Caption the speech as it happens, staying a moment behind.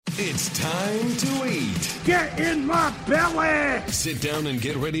It's time to eat. Get in my belly! Sit down and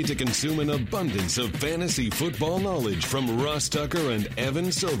get ready to consume an abundance of fantasy football knowledge from Ross Tucker and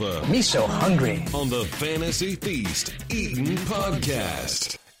Evan Silva. Me so hungry. On the Fantasy Feast Eatin'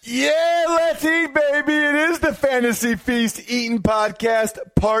 Podcast. Yeah, let's eat, baby. It is the Fantasy Feast Eatin' Podcast,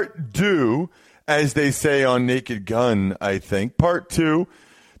 Part 2, as they say on Naked Gun, I think. Part 2,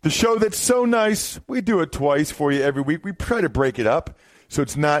 the show that's so nice, we do it twice for you every week. We try to break it up, so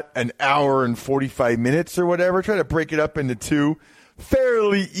it's not an hour and 45 minutes or whatever. Try to break it up into two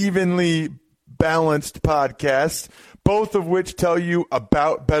fairly evenly balanced podcasts, both of which tell you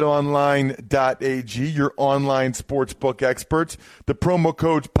about betonline.ag, your online sportsbook experts. The promo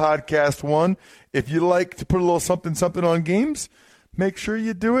code's podcast1. If you like to put a little something on games, make sure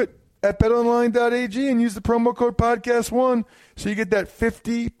you do it at betonline.ag and use the promo code podcast1 so you get that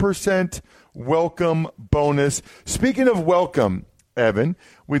 50% welcome bonus. Speaking of welcome, Evan,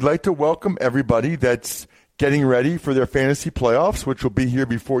 we'd like to welcome everybody that's getting ready for their fantasy playoffs, which will be here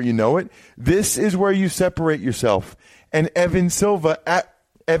before you know it. This is where you separate yourself. And Evan Silva, at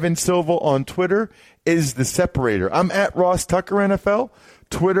Evan Silva on Twitter, is the separator. I'm at Ross Tucker NFL,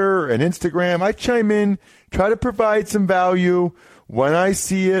 Twitter and Instagram. I chime in, try to provide some value when I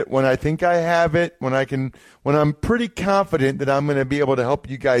see it, when I think I have it, when I'm pretty confident that I'm going to be able to help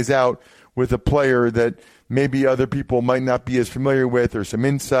you guys out with a player that maybe other people might not be as familiar with, or some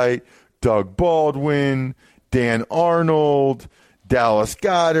insight. Doug Baldwin, Dan Arnold, Dallas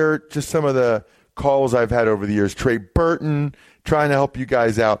Goedert, just some of the calls I've had over the years. Trey Burton, trying to help you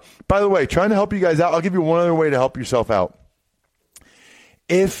guys out. By the way, trying to help you guys out, I'll give you one other way to help yourself out.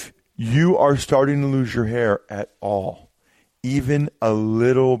 If you are starting to lose your hair at all, even a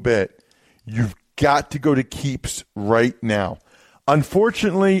little bit, you've got to go to Keeps right now.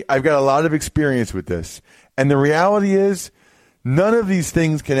 Unfortunately, I've got a lot of experience with this. And the reality is, none of these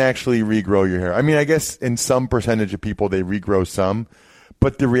things can actually regrow your hair. I mean, I guess in some percentage of people, they regrow some.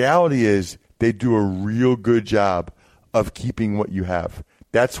 But the reality is, they do a real good job of keeping what you have.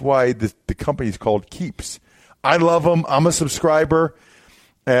 That's why the company is called Keeps. I love them. I'm a subscriber.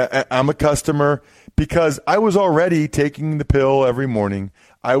 I'm a customer because I was already taking the pill every morning.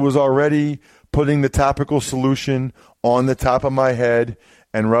 I was already putting the topical solution on the top of my head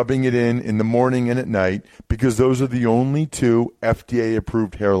and rubbing it in the morning and at night, because those are the only two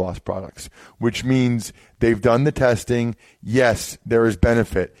FDA-approved hair loss products, which means they've done the testing. Yes, there is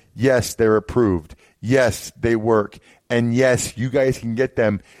benefit. Yes, they're approved. Yes, they work. And yes, you guys can get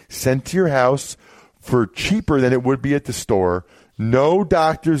them sent to your house for cheaper than it would be at the store. No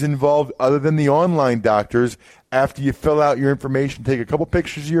doctors involved other than the online doctors. After you fill out your information, take a couple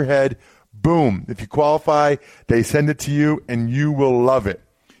pictures of your head, boom. If you qualify, they send it to you, and you will love it.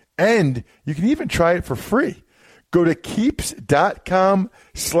 And you can even try it for free. Go to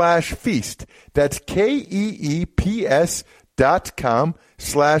keeps.com/feast. That's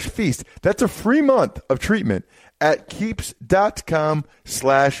KEEPS.com/feast. That's a free month of treatment at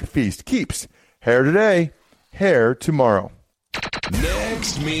keeps.com/feast. Keeps. Hair today, hair tomorrow.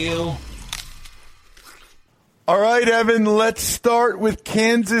 Next meal. All right, Evan, let's start with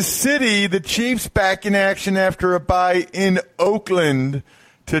Kansas City. The Chiefs back in action after a bye in Oakland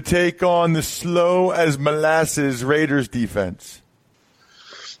to take on the slow as molasses Raiders defense.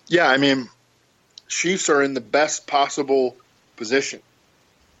 Yeah, I mean, Chiefs are in the best possible position.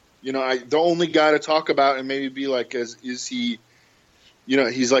 You know, the only guy to talk about and maybe be like, is he, you know,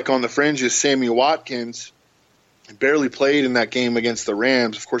 he's like on the fringe is Sammy Watkins. He barely played in that game against the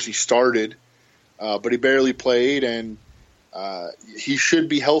Rams. Of course, he started. But he barely played, and he should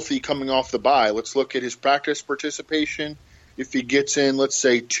be healthy coming off the bye. Let's look at his practice participation. If he gets in, let's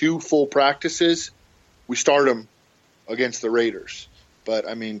say, 2 full practices, we start him against the Raiders. But,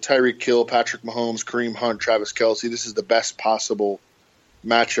 I mean, Tyreek Hill, Patrick Mahomes, Kareem Hunt, Travis Kelce, this is the best possible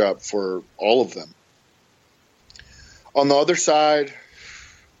matchup for all of them. On the other side,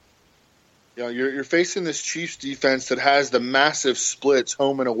 you know, you're facing this Chiefs defense that has the massive splits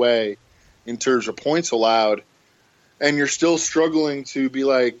home and away in terms of points allowed, and you're still struggling to be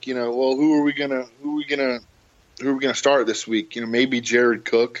like, you know, well, who are we gonna start this week? You know, maybe Jared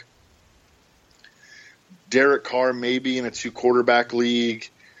Cook, Derek Carr, maybe in a 2-quarterback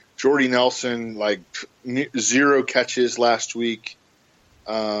league, Jordy Nelson, like 0 catches last week.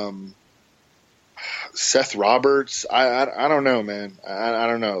 Seth Roberts, I don't know, man. I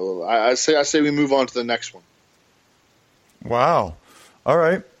don't know. I say we move on to the next one. Wow. All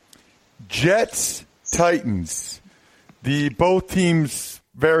right. Jets, Titans. Both teams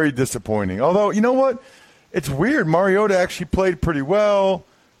very disappointing. Although, you know what? It's weird. Mariota actually played pretty well,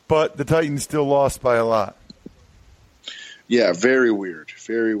 but the Titans still lost by a lot. Yeah, very weird.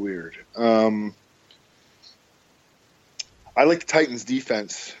 Very weird. I like the Titans'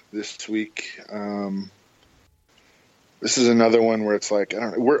 defense this week. This is another one where it's like, I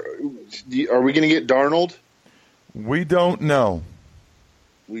don't know. Are we going to get Darnold? We don't know.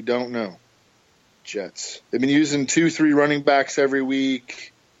 We don't know. Jets. They've been using 2-3 running backs every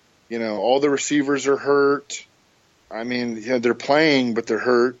week. You know, all the receivers are hurt. I mean, they're playing, but they're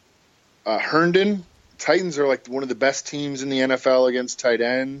hurt. Herndon, Titans are like one of the best teams in the NFL against tight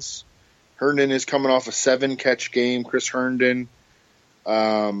ends. Herndon is coming off a 7-catch game, Chris Herndon.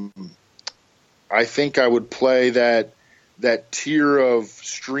 I think I would play that tier of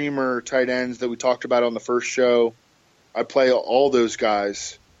streamer tight ends that we talked about on the first show. I'd play all those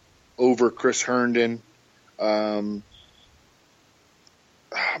guys over Chris Herndon. Man,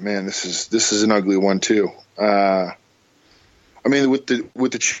 this is an ugly one too. I mean, with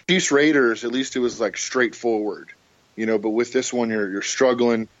the Chiefs Raiders, at least it was like straightforward, you know. But with this one, you're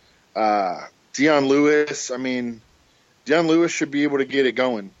struggling. Dion Lewis. I mean, Dion Lewis should be able to get it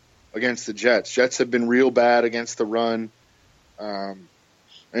going against the Jets. Jets have been real bad against the run.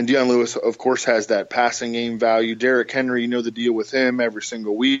 And Dion Lewis, of course, has that passing game value. Derrick Henry, you know the deal with him every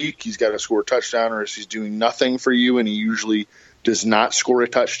single week. He's got to score a touchdown or else he's doing nothing for you, and he usually does not score a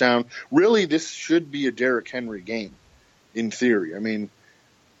touchdown. Really, this should be a Derrick Henry game, in theory. I mean,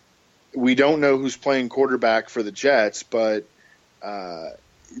 we don't know who's playing quarterback for the Jets, but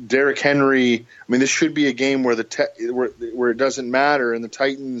Derrick Henry, I mean, this should be a game where where it doesn't matter, and the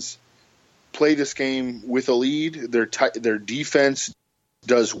Titans play this game with a lead. Their defense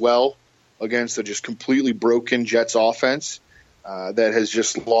does well against a just completely broken Jets offense that has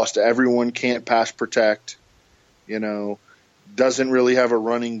just lost everyone, can't pass protect, you know, doesn't really have a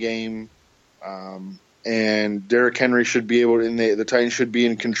running game. And Derrick Henry should be able to, and the Titans should be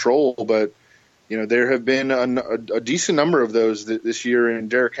in control, but you know, there have been a decent number of those this year, and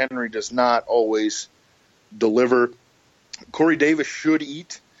Derrick Henry does not always deliver. Corey Davis should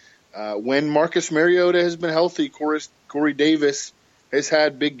eat. When Marcus Mariota has been healthy, Corey Davis has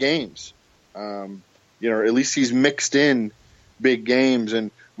had big games. You know, at least he's mixed in big games.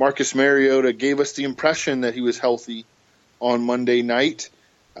 And Marcus Mariota gave us the impression that he was healthy on Monday night.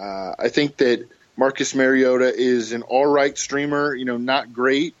 I think that Marcus Mariota is an all right streamer, you know, not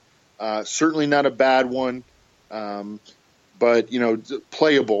great, certainly not a bad one, but, you know,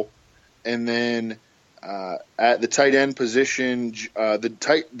 playable. And then at the tight end position,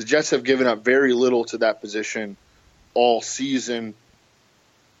 the Jets have given up very little to that position all season.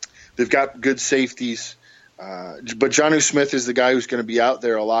 They've got good safeties, but Jonnu Smith is the guy who's going to be out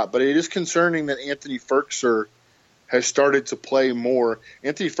there a lot. But it is concerning that Anthony Firkser has started to play more.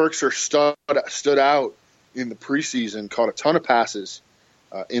 Anthony Firkser stood out in the preseason, caught a ton of passes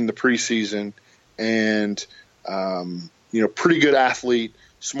in the preseason, and you know, pretty good athlete,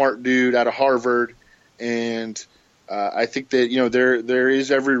 smart dude out of Harvard. And I think that, you know, there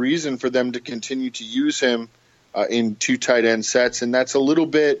is every reason for them to continue to use him in 2 tight end sets, and that's a little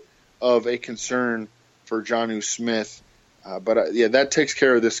bit of a concern for Jonnu Smith. But yeah, that takes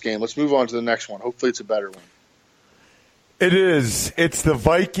care of this game. Let's move on to the next one. Hopefully it's a better one. It is. It's the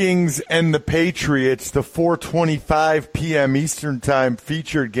Vikings and the Patriots, the 4:25 p.m. Eastern Time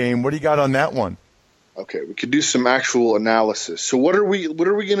featured game. What do you got on that one? Okay, we could do some actual analysis. So what are we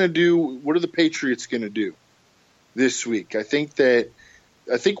going to do? What are the Patriots going to do this week? I think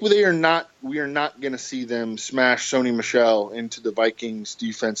we are not going to see them smash Sony Michel into the Vikings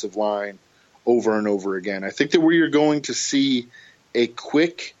defensive line over and over again. I think that we are going to see a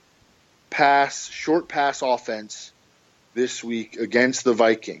quick pass, short pass offense this week against the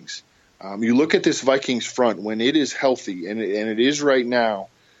Vikings. You look at this Vikings front when it is healthy, and it is right now.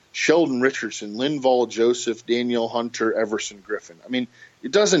 Sheldon Richardson, Linval Joseph, Daniel Hunter, Everson Griffin. I mean,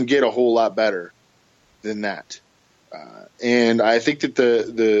 it doesn't get a whole lot better than that. And I think that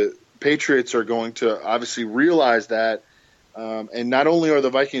the Patriots are going to obviously realize that. And not only are the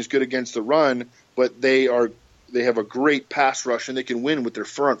Vikings good against the run, but they have a great pass rush, and they can win with their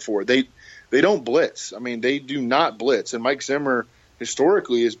front four. They don't blitz. I mean, they do not blitz. And Mike Zimmer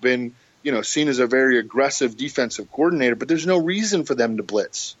historically has been, you know, seen as a very aggressive defensive coordinator, but there's no reason for them to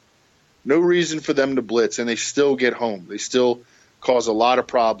blitz. No reason for them to blitz, and they still get home. They still cause a lot of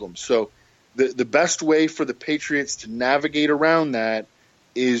problems. So the best way for the Patriots to navigate around that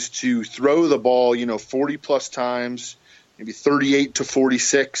is to throw the ball, you know, 40-plus times, maybe 38 to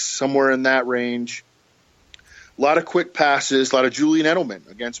 46, somewhere in that range. A lot of quick passes, a lot of Julian Edelman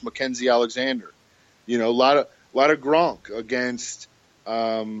against Mackenzie Alexander. You know, a lot of Gronk against,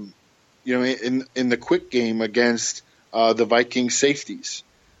 you know, in the quick game against the Vikings safeties.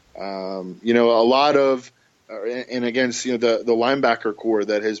 You know, a lot of and against the linebacker core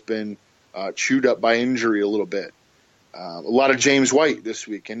that has been chewed up by injury a little bit. A lot of James White this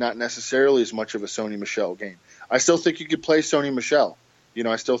week, and not necessarily as much of a Sony Michel game. I still think you could play Sony Michel.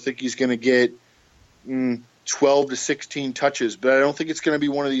 I still think he's going to get 12 to 16 touches, but I don't think it's going to be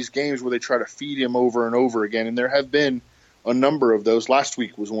one of these games where they try to feed him over and over again. And there have been a number of those. Last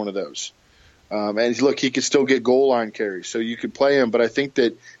week was one of those. And look, he could still get goal line carries, so you could play him. But I think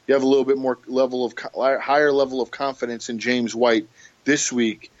that you have a little bit more higher level of confidence in James White this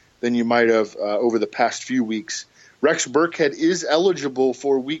week than you might have over the past few weeks. Rex Burkhead is eligible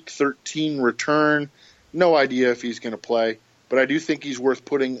for Week 13 return. No idea if he's going to play, but I do think he's worth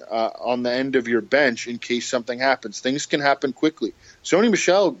putting on the end of your bench in case something happens. Things can happen quickly. Sony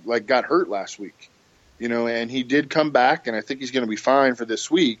Michel got hurt last week, and he did come back, and I think he's going to be fine for this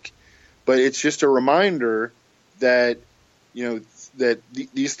week. But it's just a reminder that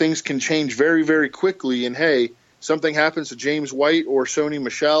these things can change very, very quickly. And hey, something happens to James White or Sony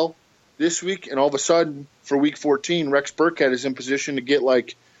Michel this week, and all of a sudden, for Week 14, Rex Burkhead is in position to get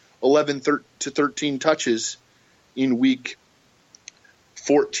 11 to 13 touches in Week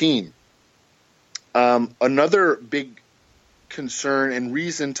 14. Another big concern and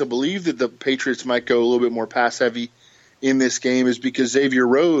reason to believe that the Patriots might go a little bit more pass-heavy in this game is because Xavier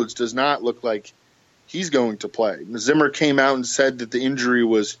Rhodes does not look like he's going to play. Zimmer came out and said that the injury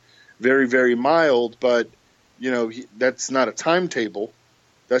was very, very mild, but that's not a timetable.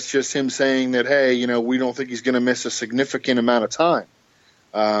 That's just him saying that, hey, we don't think he's going to miss a significant amount of time.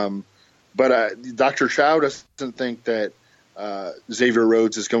 But Dr. Chow doesn't think that Xavier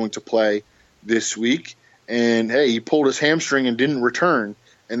Rhodes is going to play this week. And, hey, he pulled his hamstring and didn't return,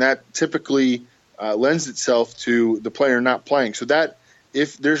 and that typically lends itself to the player not playing. So that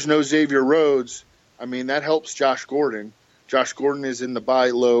if there's no Xavier Rhodes, that helps Josh Gordon. Josh Gordon is in the buy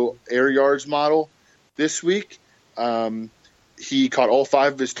low air yards model this week. He caught all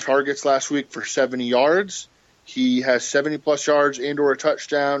 5 of his targets last week for 70 yards. He has 70-plus yards and or a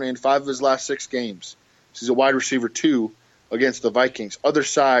touchdown in 5 of his last 6 games. He's a wide receiver 2 against the Vikings. Other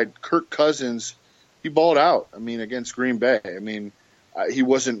side, Kirk Cousins, he balled out, against Green Bay. He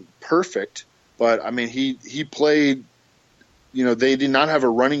wasn't perfect, but, he played – they did not have a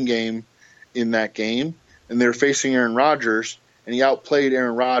running game in that game, and they were facing Aaron Rodgers, and he outplayed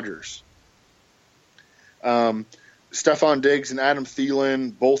Aaron Rodgers. Stephon Diggs and Adam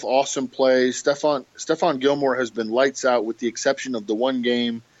Thielen, both awesome plays. Stephon Gilmore has been lights out with the exception of the one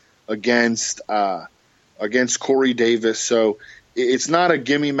game against Corey Davis. So it's not a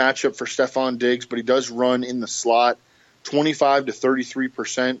gimme matchup for Stephon Diggs, but he does run in the slot 25 to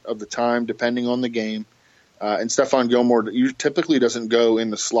 33% of the time, depending on the game. And Stephon Gilmore typically doesn't go in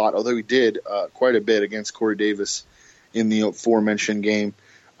the slot, although he did quite a bit against Corey Davis in the aforementioned game.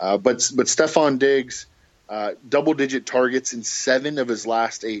 But Stephon Diggs, double-digit targets in 7 of his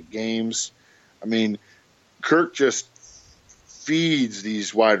last 8 games. Kirk just feeds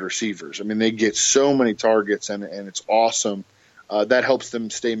these wide receivers. They get so many targets, and it's awesome. That helps them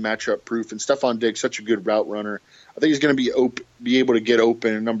stay matchup-proof. And Stephon Diggs, such a good route runner. I think he's going to be able to get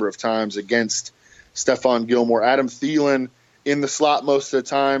open a number of times against Stephon Gilmore. Adam Thielen in the slot most of the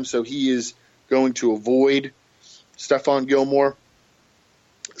time, so he is going to avoid Stephon Gilmore.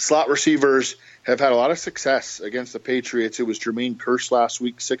 Slot receivers have had a lot of success against the Patriots. It was Jermaine Kearse last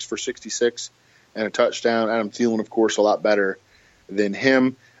week, 6 for 66 and a touchdown. Adam Thielen, of course, a lot better than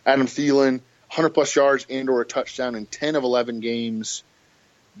him. Adam Thielen, 100-plus yards and or a touchdown in 10 of 11 games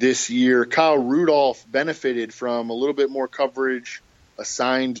this year. Kyle Rudolph benefited from a little bit more coverage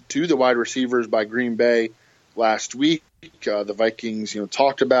assigned to the wide receivers by Green Bay last week. The Vikings,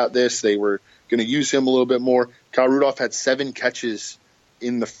 talked about this. They were going to use him a little bit more. Kyle Rudolph had 7 catches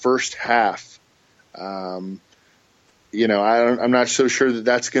in the first half. I'm not so sure that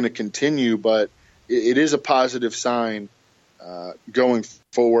that's going to continue, but it is a positive sign going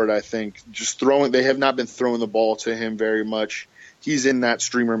forward. I think they have not been throwing the ball to him very much. He's in that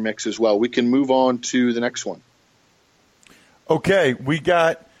streamer mix as well. We can move on to the next one. Okay, we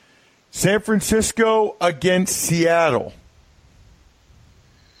got San Francisco against Seattle.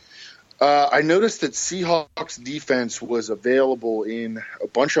 I noticed that Seahawks defense was available in a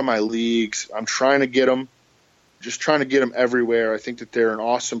bunch of my leagues. I'm trying to get them, everywhere. I think that they're an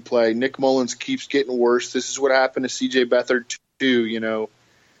awesome play. Nick Mullins keeps getting worse. This is what happened to C.J. Beathard too.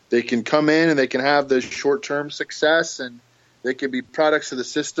 They can come in and they can have the short-term success, and they can be products of the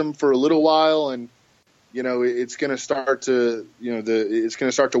system for a little while, and it's going to start to it's going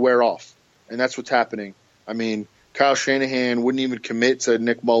to start to wear off, and that's what's happening. Kyle Shanahan wouldn't even commit to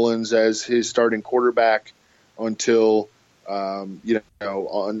Nick Mullins as his starting quarterback until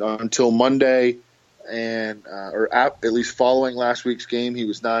until Monday. and at least following last week's game, he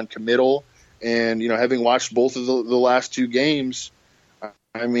was non-committal. And having watched both of the last two games,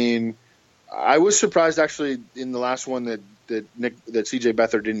 I mean, I was surprised actually in the last one that CJ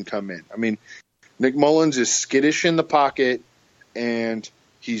Beathard didn't come in. I mean, Nick Mullins is skittish in the pocket, and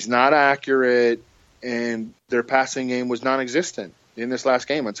he's not accurate, and their passing game was non-existent in this last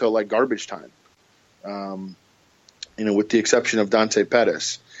game until like garbage time. With the exception of Dante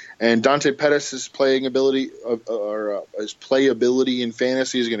Pettis. And Dante Pettis' playability in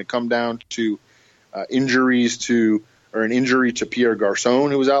fantasy is going to come down to an injury to Pierre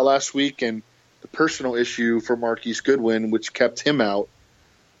Garçon, who was out last week, and the personal issue for Marquise Goodwin, which kept him out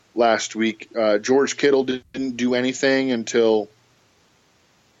last week. George Kittle didn't do anything until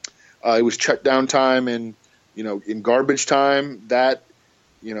it was shut down time, and in garbage time that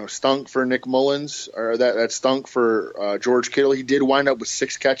stunk for Nick Mullins, or that stunk for George Kittle. He did wind up with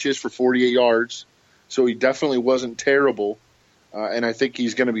 6 catches for 48 yards, so he definitely wasn't terrible, and I think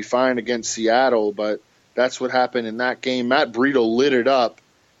he's going to be fine against Seattle, but that's what happened in that game. Matt Breida lit it up,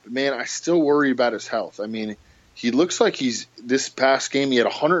 but, man, I still worry about his health. I mean, he looks like this past game he had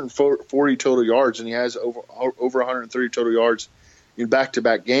 140 total yards, and he has over 130 total yards in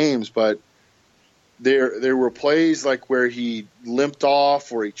back-to-back games, but there were plays like where he limped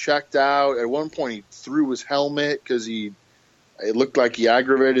off or he checked out. At one point, he threw his helmet because it looked like he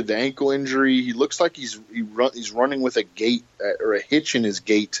aggravated the ankle injury. He looks like he's running with a gait or a hitch in his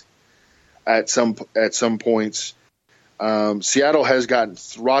gait at some points. Seattle has gotten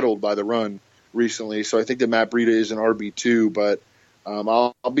throttled by the run recently, so I think that Matt Breida is an RB2, but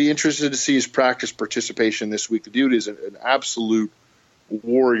I'll be interested to see his practice participation this week. The dude is an absolute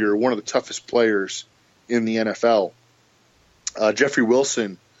warrior, one of the toughest players in the NFL. Jeffrey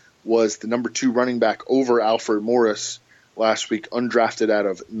Wilson was the number 2 running back over Alfred Morris last week, undrafted out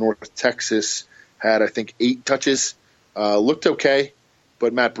of North Texas, had, I think, 8 touches. Looked okay,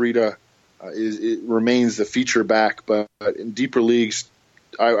 but Matt Breida remains the feature back. But in deeper leagues,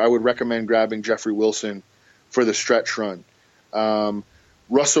 I would recommend grabbing Jeffrey Wilson for the stretch run.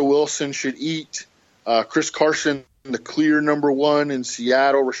 Russell Wilson should eat. Chris Carson, the clear number 1 in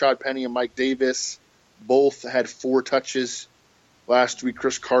Seattle. Rashad Penny and Mike Davis both had 4 touches last week.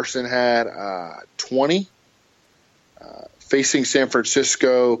 Chris Carson had 20. Facing San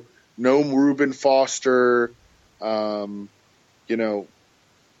Francisco, no Reuben Foster. Big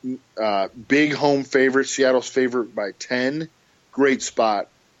home favorite, Seattle's favorite by 10. Great spot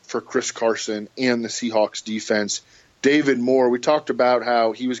for Chris Carson and the Seahawks defense. David Moore, we talked about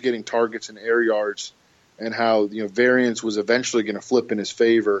how he was getting targets and air yards and how variance was eventually going to flip in his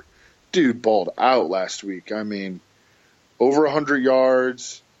favor. Dude balled out last week. I mean, over 100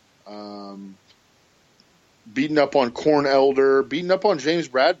 yards, beating up on Corn Elder, beating up on James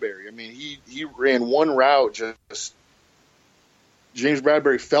Bradbury. I mean, he ran one route, just James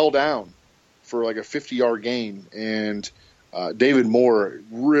Bradbury fell down for like a 50-yard gain. And David Moore,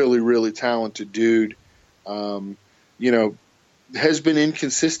 really, really talented dude, has been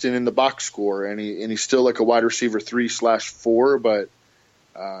inconsistent in the box score, and he's still like a wide receiver 3/4, but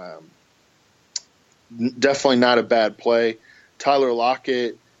definitely not a bad play. Tyler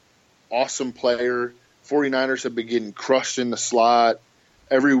Lockett, awesome player. 49ers have been getting crushed in the slot.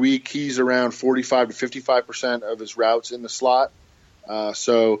 Every week he's around 45 to 55% of his routes in the slot.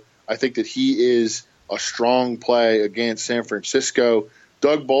 So I think that he is a strong play against San Francisco.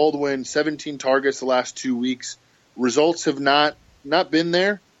 Doug Baldwin, 17 targets the last 2 weeks. Results have not been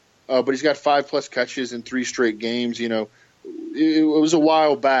there, but he's got 5+ catches in 3 straight games. It was a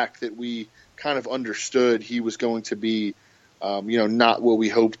while back that we kind of understood he was going to be, not what we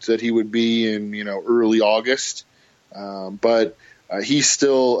hoped that he would be in, early August. But he's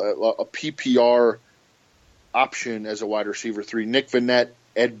still a PPR option as a wide receiver 3. Nick Vannett,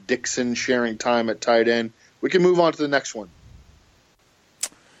 Ed Dixon sharing time at tight end. We can move on to the next one.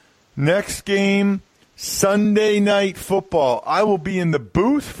 Next game, Sunday Night Football. I will be in the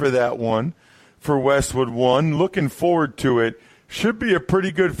booth for that one for Westwood One. Looking forward to it. Should be a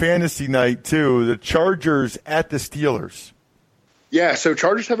pretty good fantasy night, too. The Chargers at the Steelers. Yeah, so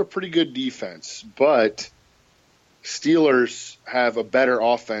Chargers have a pretty good defense, but Steelers have a better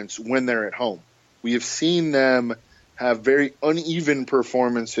offense when they're at home. We have seen them have very uneven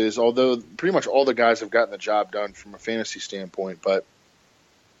performances, although pretty much all the guys have gotten the job done from a fantasy standpoint. But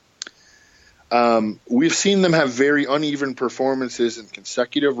we've seen them have very uneven performances in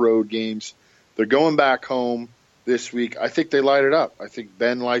consecutive road games. They're going back home this week. I think they light it up. I think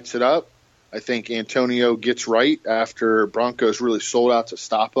Ben lights it up. I think Antonio gets right after Broncos really sold out to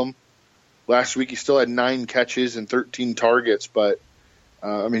stop him. Last week he still had 9 catches and 13 targets, but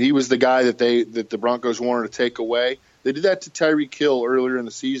I mean, he was the guy that the Broncos wanted to take away. They did that to Tyreek Hill earlier in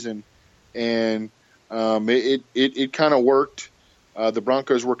the season, and it kind of worked. The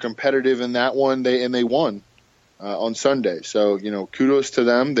Broncos were competitive in that one, they won on Sunday. So kudos to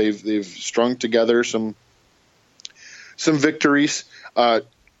them. They've strung together some victories.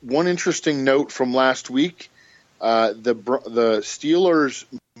 One interesting note from last week: the Steelers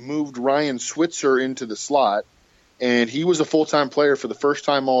moved Ryan Switzer into the slot, and he was a full-time player for the first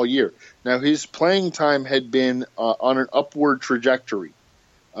time all year. Now, his playing time had been on an upward trajectory,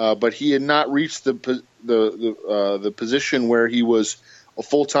 but he had not reached the position where he was a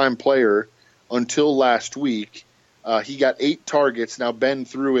full-time player until last week. He got 8 targets. Now, Ben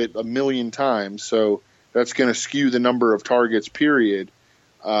threw it 1 million times, so that's going to skew the number of targets, period.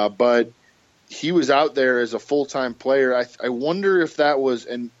 But he was out there as a full-time player. I wonder if that was,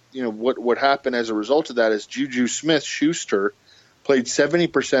 and what happened as a result of that is Juju Smith-Schuster played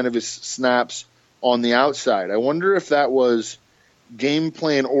 70% of his snaps on the outside. I wonder if that was game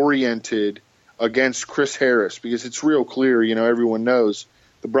plan oriented against Chris Harris, because it's real clear, everyone knows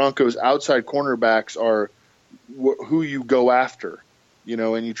the Broncos' outside cornerbacks are who you go after,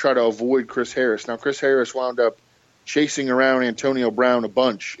 and you try to avoid Chris Harris. Now, Chris Harris wound up chasing around Antonio Brown a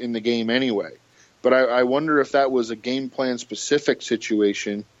bunch in the game anyway. But I wonder if that was a game plan specific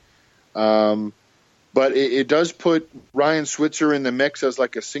situation. But it does put Ryan Switzer in the mix as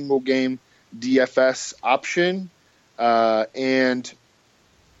like a single game DFS option. And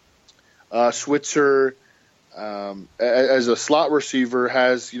Switzer, as a slot receiver,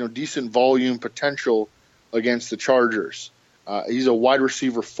 has decent volume potential against the Chargers. He's a wide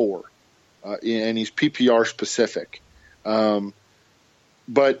receiver 4, and he's PPR specific.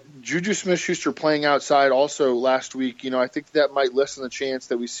 But Juju Smith-Schuster playing outside also last week, I think that might lessen the chance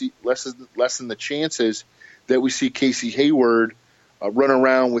that we see lessen the chances that we see Casey Hayward run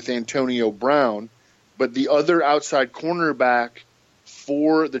around with Antonio Brown. But the other outside cornerback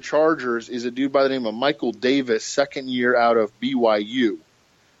for the Chargers is a dude by the name of Michael Davis, second year out of BYU.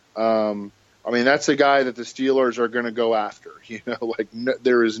 That's a guy that the Steelers are going to go after.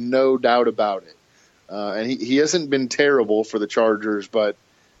 There is no doubt about it. And he hasn't been terrible for the Chargers, but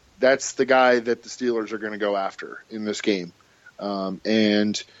that's the guy that the Steelers are going to go after in this game. I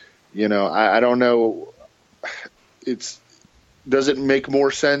don't know. Does it make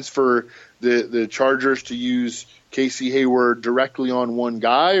more sense for the Chargers to use Casey Hayward directly on one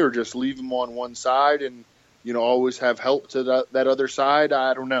guy, or just leave him on one side and always have help to that other side?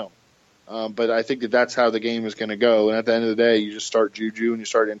 I don't know. But I think that's how the game is going to go. And at the end of the day, you just start Juju and you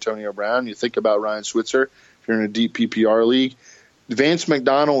start Antonio Brown. You think about Ryan Switzer if you're in a deep PPR league. Vance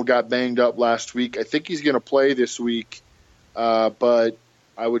McDonald got banged up last week. I think he's going to play this week, but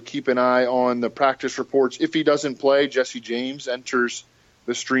I would keep an eye on the practice reports. If he doesn't play, Jesse James enters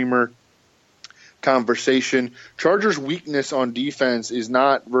the streamer conversation. Chargers' weakness on defense is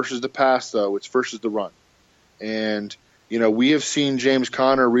not versus the pass, though. It's versus the run. And we have seen James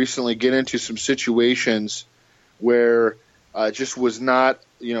Conner recently get into some situations where it just was not,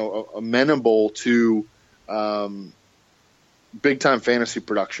 amenable to big-time fantasy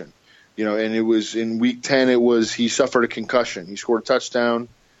production. And it was in Week 10, he suffered a concussion. He scored a touchdown,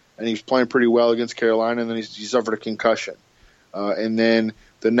 and he was playing pretty well against Carolina, and then he suffered a concussion. And then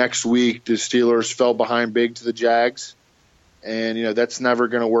the next week, the Steelers fell behind big to the Jags. And, that's never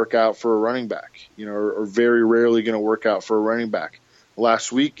going to work out for a running back, or very rarely going to work out for a running back.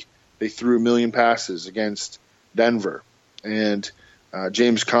 Last week, they threw 1 million passes against Denver. And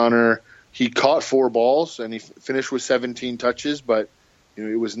James Conner, he caught 4 balls, and he finished with 17 touches, but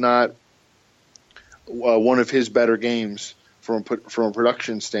it was not one of his better games from a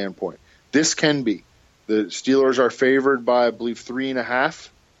production standpoint. This can be. The Steelers are favored by, I believe,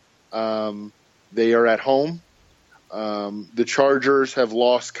 3.5. They are at home. The Chargers have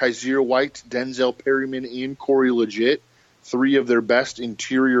lost Kaiser White, Denzel Perryman, and Corey Legit, 3 of their best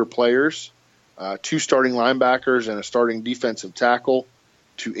interior players, 2 starting linebackers and a starting defensive tackle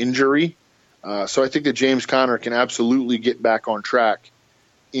to injury. So I think that James Conner can absolutely get back on track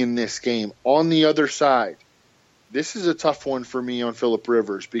in this game. On the other side, this is a tough one for me on Phillip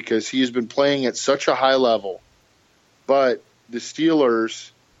Rivers because he has been playing at such a high level. But the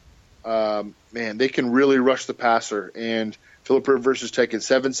Steelers, they can really rush the passer. And Phillip Rivers has taken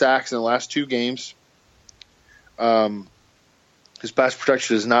 7 sacks in the last 2 games. His pass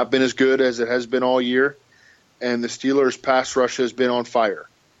protection has not been as good as it has been all year. And the Steelers' pass rush has been on fire.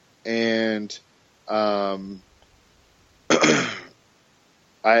 And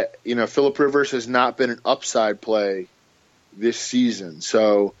Phillip Rivers has not been an upside play this season.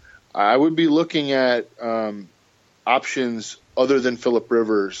 So I would be looking at options other than Phillip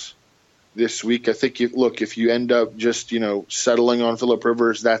Rivers this week. I think if you end up just, settling on Phillip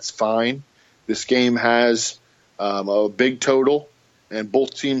Rivers, that's fine. This game has a big total, and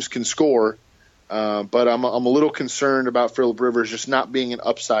both teams can score. But I'm a little concerned about Phillip Rivers just not being an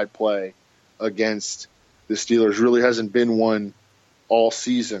upside play against the Steelers. Really hasn't been one all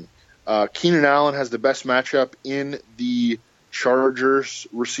season. Keenan Allen has the best matchup in the Chargers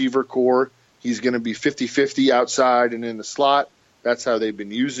receiver core. He's going to be 50-50 outside and in the slot. That's how they've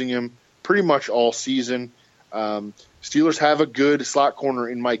been using him pretty much all season. Steelers have a good slot corner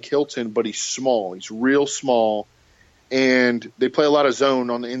in Mike Hilton, but he's small. He's real small, and they play a lot of zone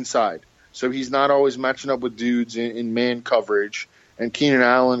on the inside. So he's not always matching up with dudes in man coverage, and Keenan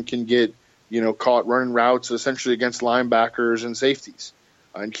Allen can get caught running routes essentially against linebackers and safeties.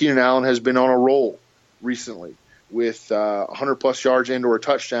 And Keenan Allen has been on a roll recently with 100-plus yards and or a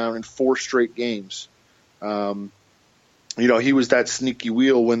touchdown in 4 straight games. He was that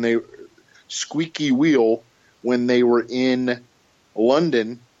squeaky wheel when they were in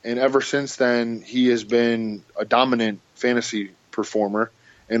London, and ever since then he has been a dominant fantasy performer,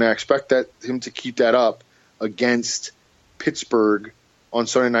 and I expect him to keep that up against Pittsburgh on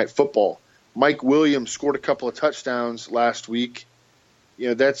Sunday Night Football. Mike Williams scored a couple of touchdowns last week.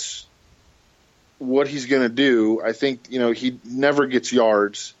 That's what he's going to do. I think, he never gets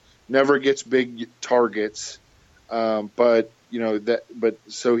yards, never gets big targets, but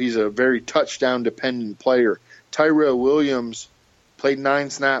he's a very touchdown dependent player. Tyrell Williams played 9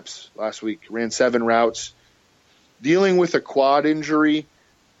 snaps last week, ran 7 routes. Dealing with a quad injury,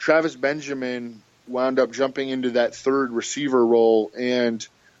 Travis Benjamin wound up jumping into that third receiver role, and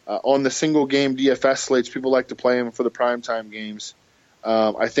on the single game DFS slates, people like to play him for the primetime games.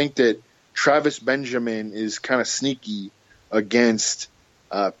 I think that Travis Benjamin is kind of sneaky against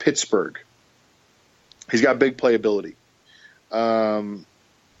Pittsburgh. He's got big playability.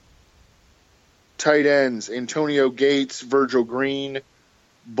 Tight ends, Antonio Gates, Virgil Green,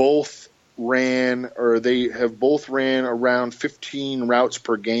 they have both ran around 15 routes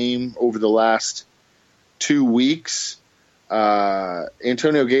per game over the last 2 weeks.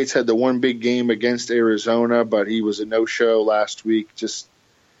 Antonio Gates had the one big game against Arizona, but he was a no-show last week. Just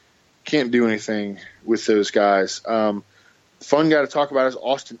can't do anything with those guys. Fun guy to talk about is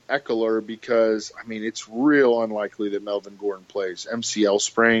Austin Eckler because, it's real unlikely that Melvin Gordon plays. MCL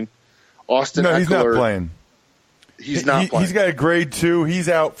sprain. Eckler, he's not playing. He's not playing. He's got a grade 2. He's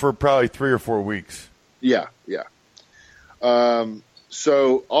out for probably 3 or 4 weeks. Yeah.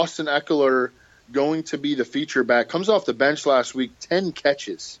 So Austin Eckler going to be the feature back. Comes off the bench last week, 10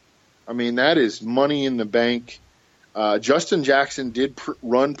 catches. That is money in the bank. Justin Jackson did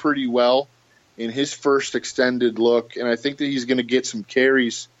run pretty well in his first extended look, and I think that he's going to get some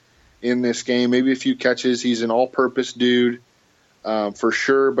carries in this game, maybe a few catches. He's an all-purpose dude for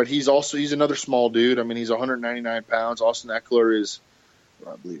sure, but he's another small dude. He's 199 pounds. Austin Eckler is,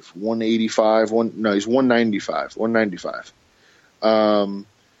 I believe, 185. He's 195.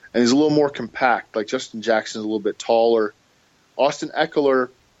 And he's a little more compact. Like Justin Jackson's a little bit taller. Austin Eckler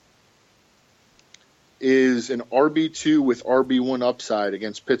is an RB2 with RB1 upside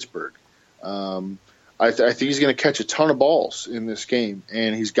against Pittsburgh. I think he's going to catch a ton of balls in this game,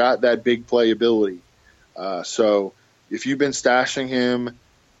 and he's got that big playability. So if you've been stashing him,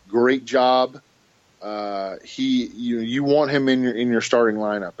 great job. You want him in your starting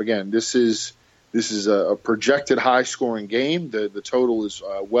lineup. Again, this is a projected high-scoring game. The total is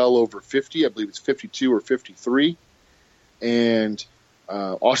well over 50. I believe it's 52 or 53. And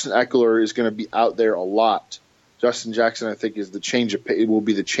Austin Eckler is going to be out there a lot. Justin Jackson, I think, will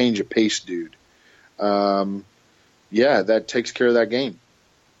be the change of pace dude. That takes care of that game.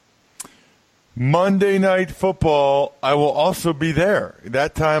 Monday Night Football, I will also be there.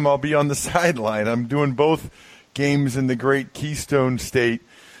 That time I'll be on the sideline. I'm doing both games in the great Keystone State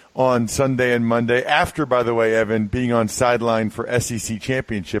on Sunday and Monday. After, by the way, Evan, being on sideline for SEC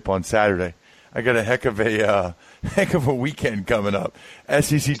Championship on Saturday. I got a heck of a weekend coming up.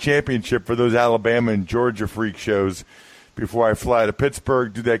 SEC Championship for those Alabama and Georgia freak shows before I fly to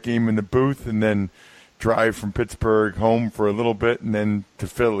Pittsburgh, do that game in the booth, and then drive from Pittsburgh home for a little bit and then to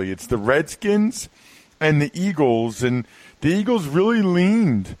Philly. It's the Redskins and the Eagles, and the Eagles really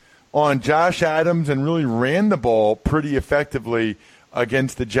leaned on Josh Adams and really ran the ball pretty effectively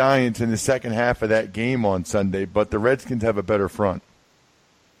against the Giants in the second half of that game on Sunday, but the Redskins have a better front.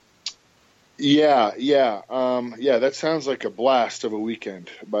 Yeah. That sounds like a blast of a weekend,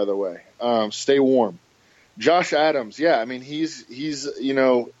 by the way. Stay warm. Josh Adams, he's in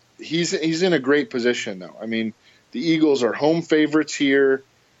a great position, though. The Eagles are home favorites here.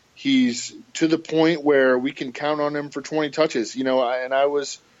 he's to the point where we can count on him for 20 touches. I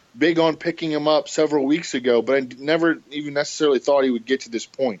was big on picking him up several weeks ago, but I never even necessarily thought he would get to this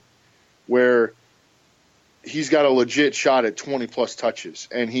point where he's got a legit shot at 20-plus touches,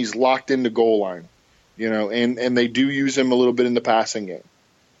 and he's locked into goal line, and they do use him a little bit in the passing game.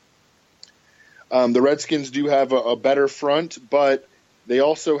 The Redskins do have a better front, but they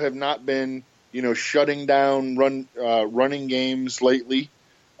also have not been, shutting down running games lately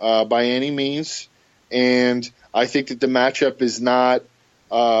by any means, and I think that the matchup is not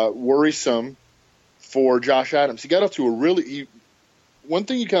worrisome for Josh Adams. He got off to one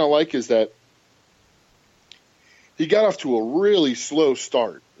thing you kind of like is that he got off to a really slow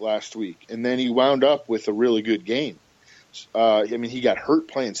start last week, and then he wound up with a really good game. He got hurt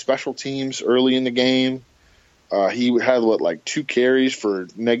playing special teams early in the game. He had 2 carries for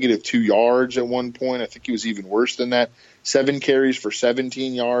 -2 yards at one point. I think he was even worse than that. 7 carries for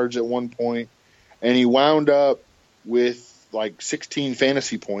 17 yards at one point, and he wound up with 16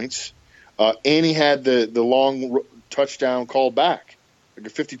 fantasy points, and he had the long touchdown called back, a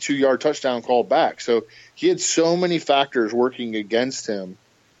 52-yard touchdown called back. So he had so many factors working against him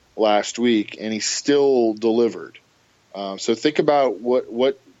last week, and he still delivered. So think about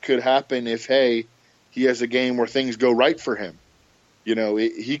what could happen if, he has a game where things go right for him.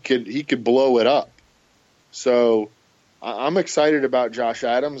 He could blow it up. So I'm excited about Josh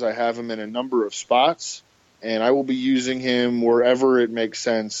Adams. I have him in a number of spots, and I will be using him wherever it makes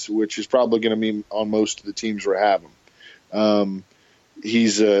sense, which is probably going to be on most of the teams where I have him.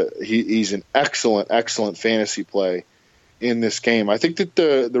 He's an excellent fantasy play in this game. I think that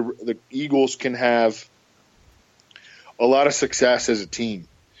the Eagles can have a lot of success as a team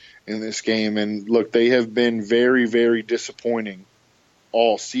in this game. And look, they have been very, very disappointing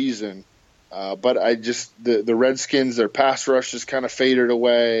all season. But the Redskins, their pass rush has kind of faded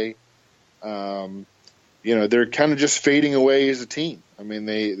away. They're kind of just fading away as a team. I mean,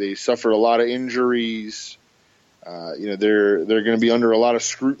 they suffered a lot of injuries. They're going to be under a lot of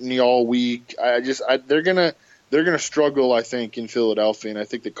scrutiny all week. They're going to struggle, I think, in Philadelphia. And I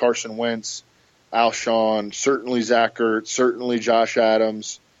think that Carson Wentz, Alshon, certainly Zach Ertz, certainly Josh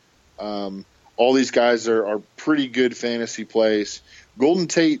Adams, all these guys are pretty good fantasy plays. Golden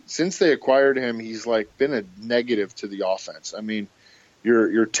Tate, since they acquired him, he's been a negative to the offense. I mean,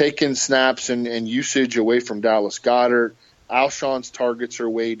 you're taking snaps and usage away from Dallas Goedert. Alshon's targets are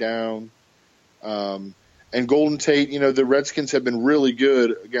way down. And Golden Tate, the Redskins have been really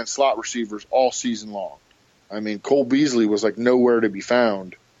good against slot receivers all season long. I mean, Cole Beasley was nowhere to be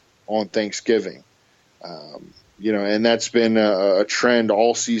found on Thanksgiving. And that's been a trend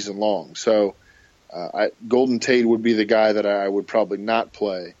all season long. So Golden Tate would be the guy that I would probably not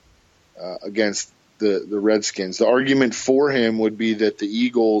play against the Redskins. The argument for him would be that the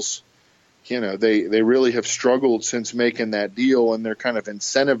Eagles, they really have struggled since making that deal, and they're kind of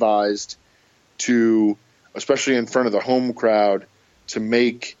incentivized to, especially in front of the home crowd, to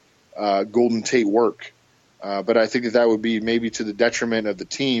make Golden Tate work. But I think that would be maybe to the detriment of the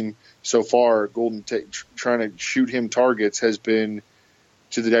team. So far, Golden Tate trying to shoot him targets has been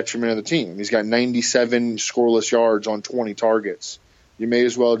to the detriment of the team. He's got 97 scoreless yards on 20 targets. You may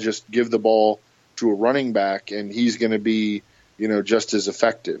as well just give the ball to a running back, and he's going to be, just as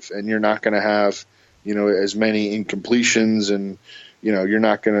effective. And you're not going to have, as many incompletions, and, you're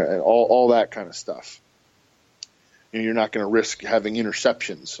not going to all that kind of stuff. You're not going to risk having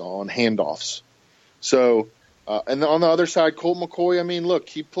interceptions on handoffs. So, and on the other side, Colt McCoy, I mean, look,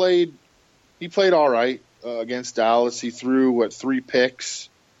 he played all right against Dallas. He threw, 3 picks,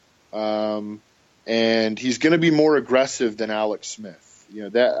 and he's going to be more aggressive than Alex Smith.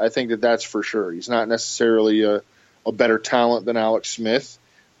 I think that's for sure. He's not necessarily a better talent than Alex Smith,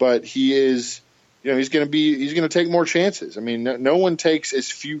 but he is, he's going to take more chances. I mean, no one takes as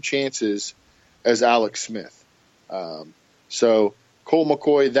few chances as Alex Smith. So Colt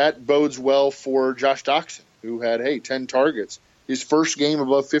McCoy, that bodes well for Josh Doctson, who had, 10 targets. His first game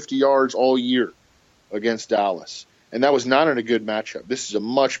above 50 yards all year against Dallas. And that was not in a good matchup. This is a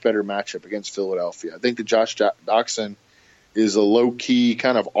much better matchup against Philadelphia. I think that Josh Doctson is a low-key,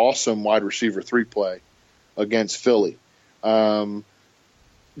 kind of awesome wide receiver 3 play against Philly. Jordan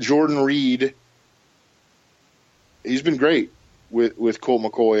Reed, he's been great with Colt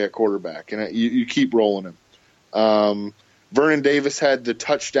McCoy at quarterback, and you keep rolling him. Vernon Davis had the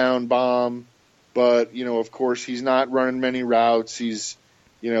touchdown bomb, but, of course, he's not running many routes. He's,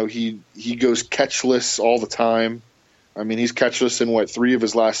 he goes catchless all the time. I mean, he's catchless in 3 of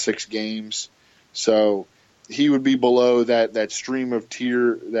his last 6 games. So he would be below that stream of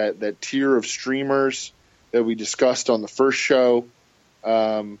tier, that tier of streamers that we discussed on the first show.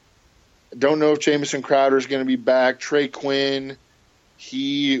 Don't know if Jamison Crowder is going to be back. Trey Quinn,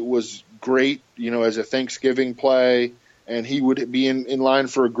 he was great, as a Thanksgiving play, and he would be in line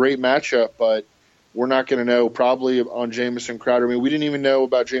for a great matchup, but we're not going to know probably on Jamison Crowder. I mean, we didn't even know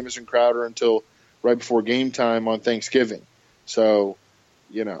about Jamison Crowder until right before game time on Thanksgiving. So,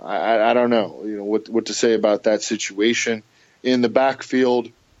 I don't know, what to say about that situation. In the backfield,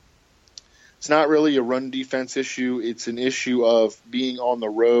 it's not really a run defense issue. It's an issue of being on the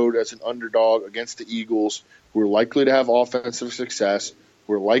road as an underdog against the Eagles, who are likely to have offensive success,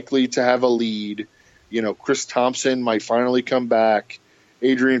 who are likely to have a lead. Chris Thompson might finally come back.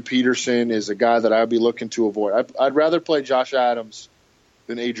 Adrian Peterson is a guy that I'd be looking to avoid. I'd rather play Josh Adams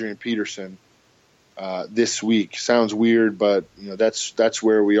than Adrian Peterson this week. Sounds weird, but that's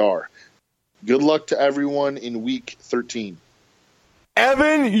where we are. Good luck to everyone in week 13.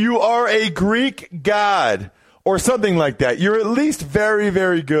 Evan, you are a Greek god or something like that. You're at least very,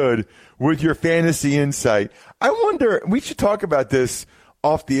 very good with your fantasy insight. I wonder, we should talk about this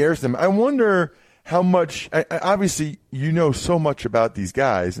off the air. I wonder how much, obviously, you know so much about these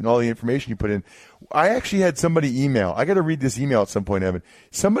guys and all the information you put in. I actually had somebody email. I got to read this email at some point, Evan.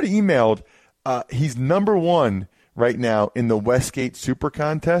 Somebody emailed, he's number one right now in the Westgate Super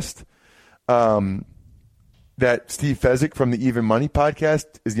Contest. That Steve Fezzik from the Even Money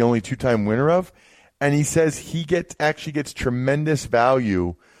podcast is the only two-time winner of. And he says he actually gets tremendous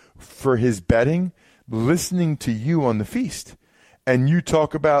value for his betting listening to you on the Feast. And you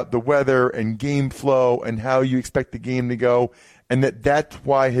talk about the weather and game flow and how you expect the game to go, and that's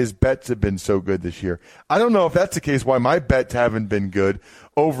why his bets have been so good this year. I don't know if that's the case why my bets haven't been good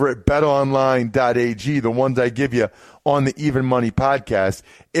over at betonline.ag, the ones I give you on the Even Money podcast.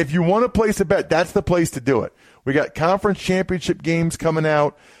 If you want to place a bet, that's the place to do it. We got conference championship games coming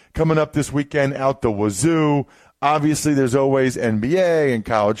up this weekend out the wazoo. Obviously, there's always NBA and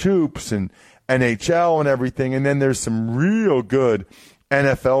college hoops and NHL and everything. And then there's some real good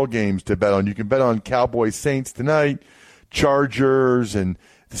NFL games to bet on. You can bet on Cowboys Saints tonight, Chargers and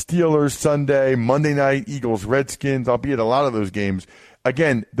the Steelers Sunday, Monday night, Eagles Redskins. I'll be at a lot of those games.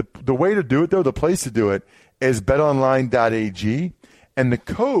 Again, the way to do it, though, the place to do it is betonline.ag. And the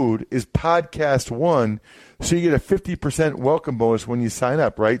code is podcast1, so you get a 50% welcome bonus when you sign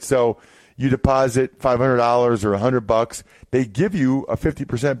up, right? So you deposit $500 or $100, they give you a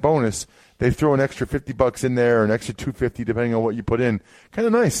 50% bonus. They throw an extra $50 in there, an extra $250 depending on what you put in. Kind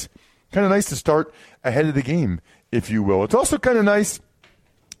of nice to start ahead of the game, if you will. It's also kind of nice,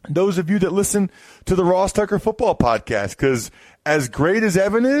 those of you that listen to the Ross Tucker Football Podcast, because as great as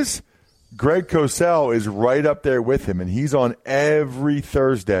Evan is, Greg Cosell is right up there with him, and he's on every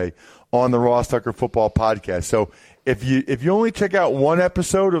Thursday on the Ross Tucker Football Podcast. So if you only check out one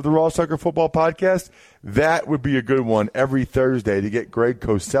episode of the Ross Tucker Football Podcast, that would be a good one every Thursday to get Greg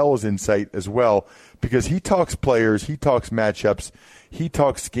Cosell's insight as well, because he talks players, he talks matchups, he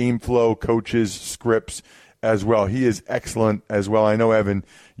talks game flow, coaches, scripts as well. He is excellent as well. I know, Evan,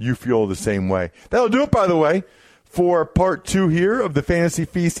 you feel the same way. That'll do it, by the way, for part 2 here of the Fantasy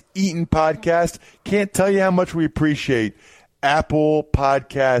Feast Eaton podcast. Can't tell you how much we appreciate Apple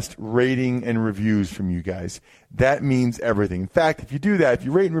Podcast rating and reviews from you guys. That means everything. In fact, if you do that, if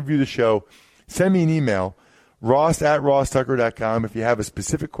you rate and review the show, send me an email, ross@rosstucker.com, if you have a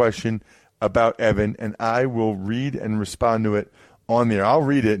specific question about Evan, and I will read and respond to it on the air. I'll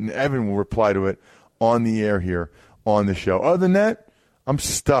read it, and Evan will reply to it on the air here on the show. Other than that, I'm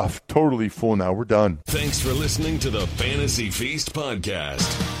stuffed, totally full now. We're done. Thanks for listening to the Fantasy Feast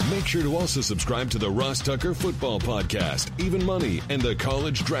podcast. Make sure to also subscribe to the Ross Tucker Football Podcast, Even Money, and the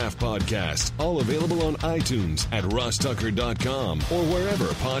College Draft Podcast. All available on iTunes at rosstucker.com or wherever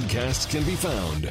podcasts can be found.